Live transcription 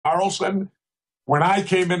Carlson. When I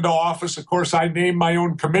came into office, of course, I named my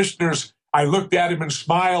own commissioners. I looked at him and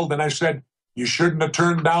smiled, and I said, "You shouldn't have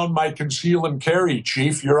turned down my conceal and carry,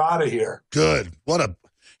 Chief. You're out of here." Good.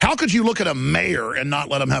 How could you look at a mayor and not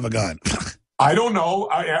let him have a gun? I don't know.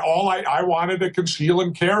 I wanted to conceal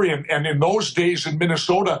and carry. And in those days in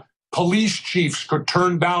Minnesota, police chiefs could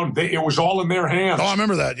turn down. It was all in their hands. Oh, I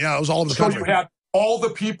remember that. Yeah, it was all over the So country. you had all the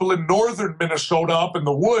people in northern Minnesota up in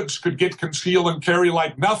the woods could get conceal and carry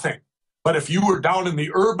like nothing. But if you were down in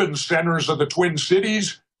the urban centers of the Twin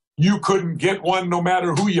Cities, you couldn't get one no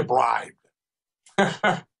matter who you bribed.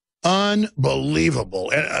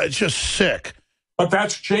 Unbelievable. It's just sick. But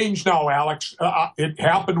that's changed now, Alex. It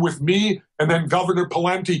happened with me, and then Governor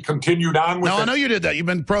Pawlenty continued on with it. No, I know you did that. You've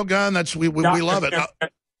been pro-gun. We love it.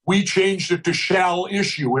 And we changed it to shall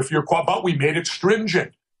issue if you're, but we made it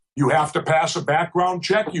stringent. You have to pass a background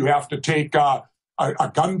check. You have to take a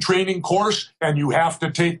gun training course, and you have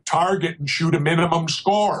to take target and shoot a minimum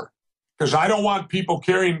score. Because I don't want people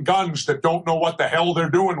carrying guns that don't know what the hell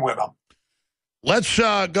they're doing with them. Let's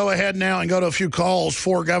go ahead now and go to a few calls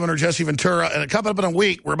for Governor Jesse Ventura. And coming up in a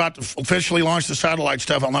week, we're about to officially launch the satellite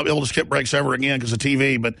stuff. I'll not be able to skip breaks ever again because of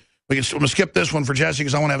TV, but I'm going to skip this one for Jesse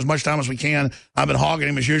because I want to have as much time as we can. I've been hogging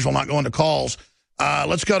him as usual, not going to calls.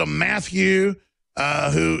 Let's go to Matthew,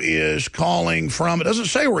 who is calling from, it doesn't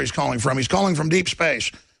say where he's calling from. He's calling from deep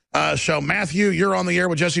space. So, Matthew, you're on the air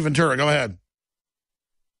with Jesse Ventura. Go ahead.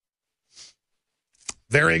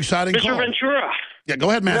 Very exciting Mr. call. Ventura. Yeah, go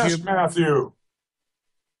ahead, Matthew. Yes, Matthew.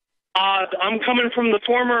 I'm coming from the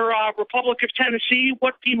former Republic of Tennessee.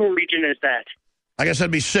 What FEMA region is that? I guess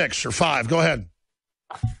that'd be 6 or 5. Go ahead.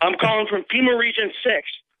 I'm calling from FEMA Region 6.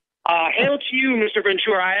 Hail to you, Mr.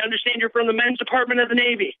 Ventura. I understand you're from the Men's Department of the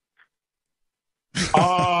Navy.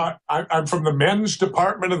 I'm from the Men's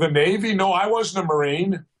Department of the Navy. No, I wasn't a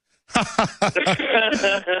Marine. That's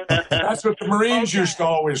what the Marines used to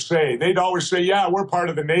always say. They'd always say, yeah, we're part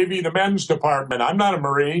of the Navy, the Men's Department. I'm not a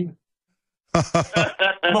Marine.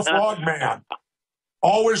 I'm a frogman.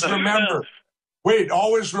 Always remember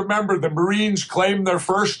the Marines claimed they're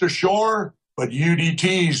first ashore, but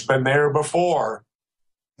UDT's been there before.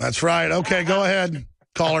 That's right. Okay, go ahead,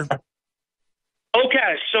 caller.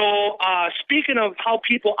 Okay, so speaking of how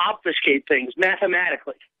people obfuscate things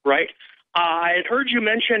mathematically, right? I had heard you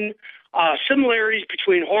mention similarities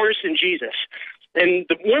between Horus and Jesus. And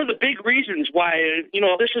one of the big reasons why,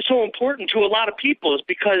 this is so important to a lot of people is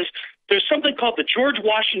because there's something called the George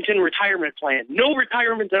Washington retirement plan. No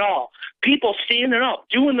retirement at all. People standing up,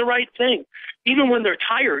 doing the right thing, even when they're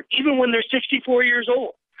tired, even when they're 64 years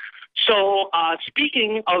old. So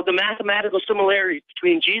speaking of the mathematical similarities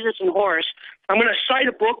between Jesus and Horus, I'm going to cite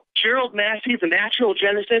a book, Gerald Massey, The Natural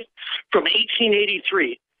Genesis, from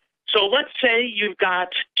 1883. So let's say you've got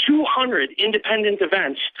 200 independent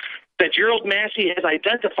events that Gerald Massey has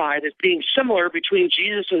identified as being similar between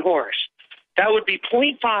Jesus and Horus. That would be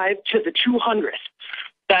 0.5 to the 200th.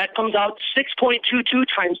 That comes out 6.22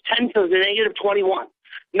 times 10 to the negative 21.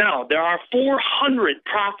 Now, there are 400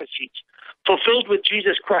 prophecies fulfilled with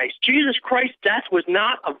Jesus Christ. Jesus Christ's death was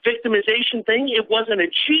not a victimization thing. It was an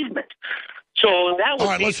achievement. So that was. All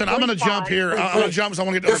right, listen, I'm going to jump here. I'm going to jump because I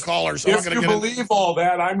want to get to other callers. If you believe all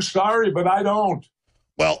that, I'm sorry, but I don't.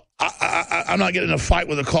 Well, I'm not getting in a fight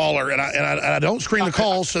with a caller, and I don't screen the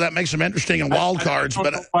calls, so that makes them interesting and wild cards.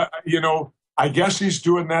 But I guess he's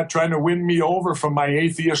doing that trying to win me over from my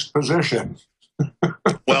atheist position.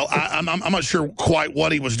 Well, I'm not sure quite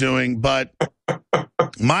what he was doing, but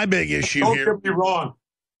my big issue here. Don't get me wrong.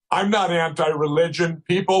 I'm not anti-religion.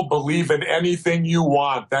 People believe in anything you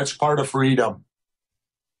want. That's part of freedom.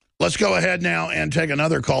 Let's go ahead now and take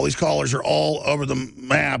another call. These callers are all over the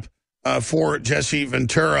map for Jesse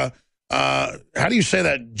Ventura. How do you say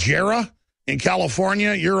that? Jera in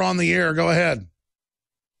California? You're on the air. Go ahead.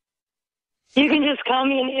 You can just call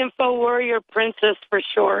me an Info Warrior Princess for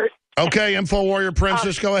short. Okay, Info Warrior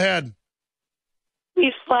Princess, go ahead.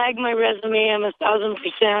 Please flag my resume. I'm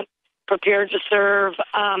 1,000% prepared to serve.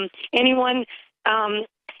 I'm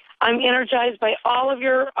energized by all of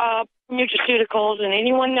your nutraceuticals, and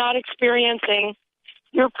anyone not experiencing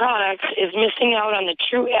your products is missing out on the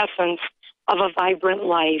true essence of a vibrant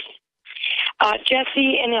life.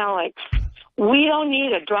 Jesse and Alex, we don't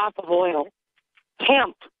need a drop of oil.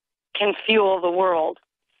 Hemp can fuel the world.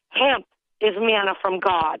 Hemp is manna from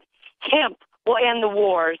God. Hemp will end the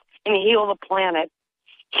wars and heal the planet.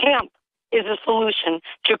 Hemp is a solution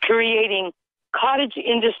to creating cottage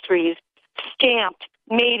industries stamped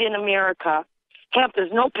made in America. Hemp is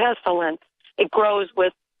no pestilence. It grows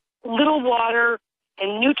with little water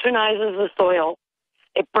and neutralizes the soil.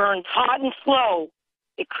 It burns hot and slow.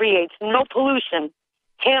 It creates no pollution.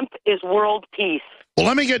 Hemp is world peace. Well,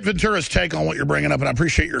 let me get Ventura's take on what you're bringing up, and I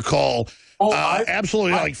appreciate your call.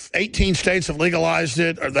 Absolutely, like 18 states have legalized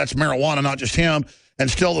it, or that's marijuana, not just hemp, and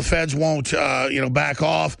still the feds won't, back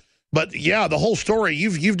off. But yeah, the whole story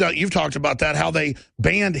you've talked about that, how they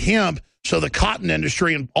banned hemp so the cotton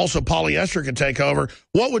industry and also polyester could take over.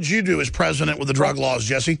 What would you do as president with the drug laws,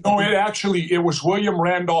 Jesse? No, it was William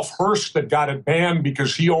Randolph Hearst that got it banned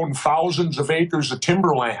because he owned thousands of acres of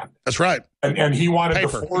timberland. That's right. And he wanted to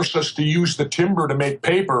force us to use the timber to make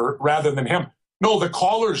paper rather than hemp. No, the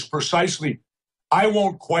caller's precisely, I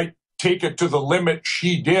won't quite take it to the limit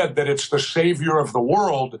she did, that it's the savior of the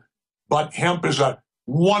world, but hemp and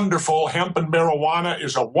marijuana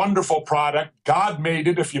is a wonderful product. God made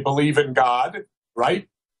it, if you believe in God, right?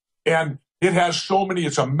 And it has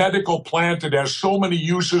it's a medical plant. It has so many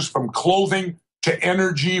uses, from clothing to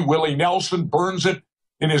energy. Willie Nelson burns it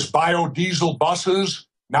in his biodiesel buses,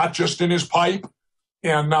 not just in his pipe.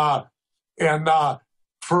 And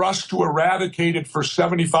for us to eradicate it for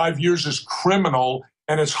 75 years is criminal,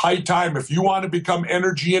 and it's high time. If you want to become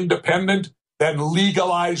energy independent, then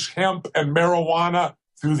legalize hemp and marijuana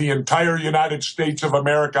through the entire United States of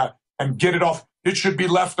America and get it off. It should be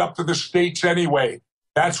left up to the states anyway.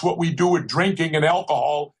 That's what we do with drinking and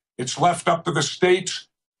alcohol. It's left up to the states.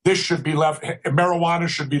 Marijuana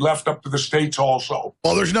should be left up to the states also.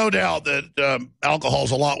 Well, there's no doubt that alcohol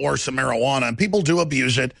is a lot worse than marijuana, and people do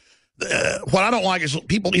abuse it. What I don't like is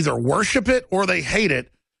people either worship it or they hate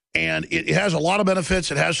it, and it has a lot of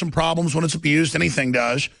benefits. It has some problems when it's abused. Anything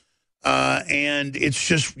does. And it's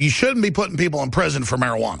just, you shouldn't be putting people in prison for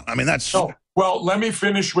marijuana. I mean, that's... No. Well, let me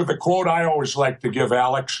finish with a quote I always like to give,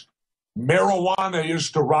 Alex. Marijuana is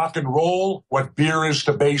to rock and roll what beer is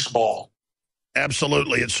to baseball.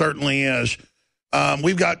 Absolutely. It certainly is.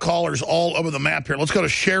 We've got callers all over the map here. Let's go to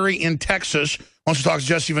Sherry in Texas. Wants to talk to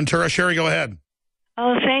Jesse Ventura. Sherry, go ahead.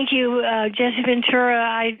 Oh, thank you, Jesse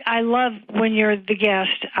Ventura. I love when you're the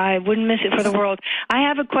guest. I wouldn't miss it for the world. I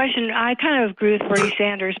have a question. I kind of agree with Bernie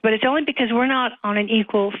Sanders, but it's only because we're not on an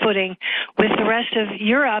equal footing with the rest of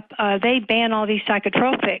Europe. They ban all these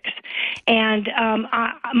psychotropics. And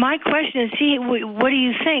my question is, what do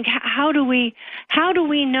you think? How do we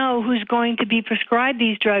know who's going to be prescribed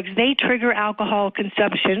these drugs? They trigger alcohol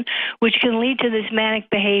consumption, which can lead to this manic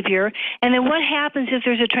behavior. And then what happens if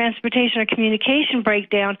there's a transportation or communication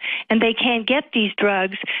breakdown and they can't get these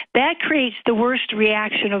drugs? That creates the worst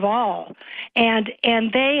reaction of all. And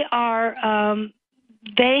they have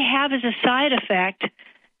as a side effect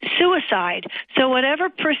suicide. So whatever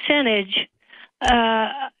percentage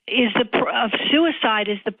of suicide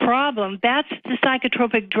is the problem, that's the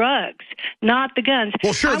psychotropic drugs, not the guns.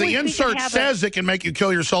 Well, sure, the insert says it can make you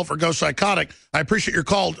kill yourself or go psychotic. I appreciate your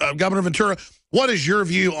call. Governor Ventura, what is your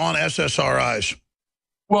view on SSRIs?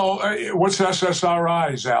 Well, what's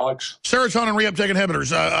SSRIs, Alex? Serotonin reuptake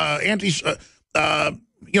inhibitors,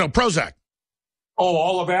 Prozac. Oh,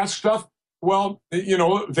 all of that stuff? Well, they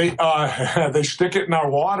stick it in our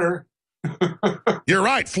water. You're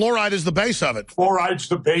right. Fluoride is the base of it. Fluoride's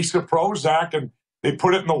the base of Prozac, and they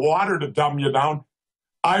put it in the water to dumb you down.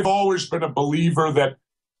 I've always been a believer that,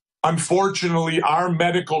 unfortunately, our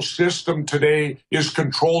medical system today is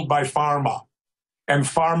controlled by pharma. And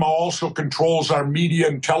pharma also controls our media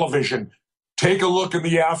and television. Take a look in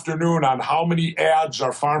the afternoon on how many ads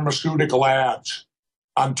are pharmaceutical ads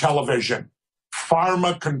on television.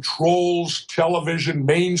 Pharma controls television,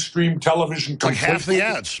 mainstream television. Like half the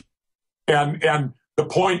ads. And the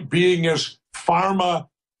point being is, pharma,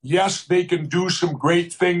 yes, they can do some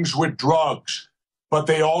great things with drugs, but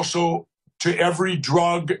they also, to every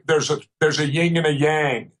drug, there's a yin and a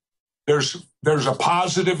yang. There's a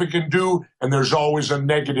positive it can do, and there's always a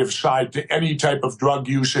negative side to any type of drug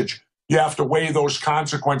usage. You have to weigh those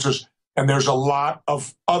consequences, and there's a lot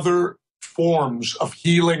of other forms of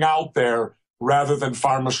healing out there rather than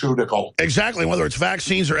pharmaceutical. Exactly. Whether it's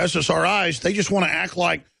vaccines or SSRIs, they just want to act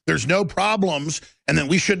like there's no problems, and then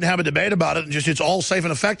we shouldn't have a debate about it, and just it's all safe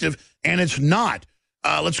and effective, and it's not.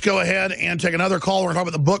 Let's go ahead and take another call. We're going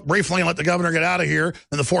to talk about the book briefly and let the governor get out of here.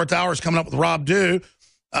 And the fourth hour is coming up with Rob Dew.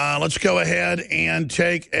 Let's go ahead and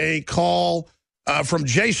take a call from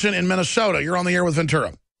Jason in Minnesota. You're on the air with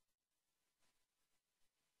Ventura.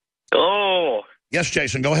 Hello. Yes,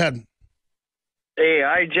 Jason, go ahead. Hey,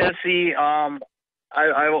 hi, Jesse. I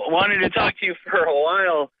wanted to talk to you for a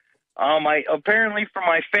while. Apparently from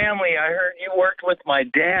my family, I heard you worked with my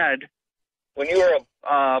dad when you were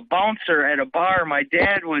a bouncer at a bar. My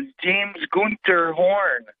dad was James Gunther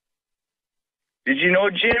Horn. Did you know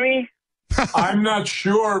Jimmy? I'm not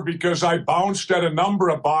sure, because I bounced at a number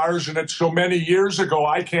of bars, and it's so many years ago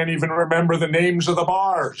I can't even remember the names of the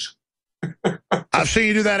bars. I've seen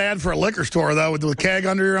you do that ad for a liquor store, though, with the keg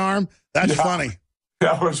under your arm. That's funny.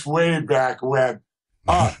 That was way back when.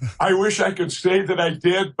 I wish I could say that I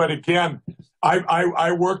did, but again,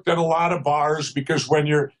 I worked at a lot of bars because when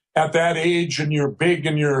you're at that age and you're big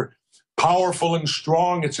and you're powerful and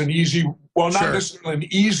strong, it's an easy, well, not necessarily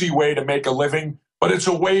an easy way to make a living, but it's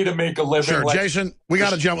a way to make a living. Sure, like, Jason, we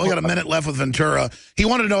got to jump. We got a minute left with Ventura. He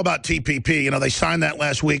wanted to know about TPP. You know, they signed that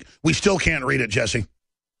last week. We still can't read it, Jesse.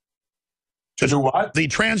 To do what? The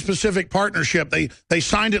Trans-Pacific Partnership. They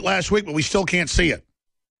signed it last week, but we still can't see it.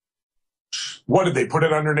 What, did they put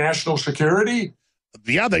it under national security?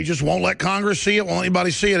 Yeah, they just won't let Congress see it, won't let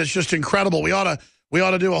anybody see it. It's just incredible. We ought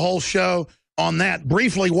to do a whole show on that.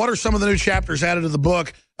 Briefly, what are some of the new chapters added to the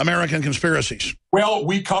book, American Conspiracies? Well,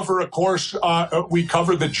 we cover, of course, we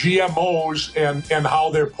cover the GMOs and how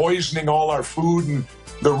they're poisoning all our food and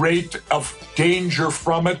the rate of danger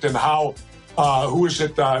from it and how, who's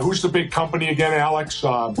the big company again, Alex?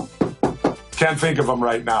 Can't think of them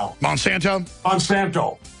right now. Monsanto?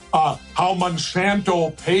 Monsanto. How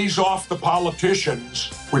Monsanto pays off the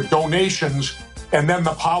politicians with donations, and then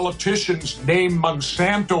the politicians name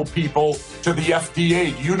Monsanto people to the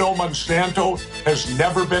FDA. Do you know Monsanto has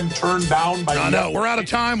never been turned down by... No, we're out of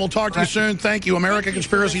time. We'll talk to you soon. Thank you. American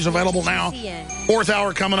Conspiracies available now. Fourth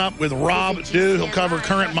hour coming up with Rob Dew. He'll cover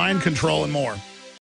current mind control and more.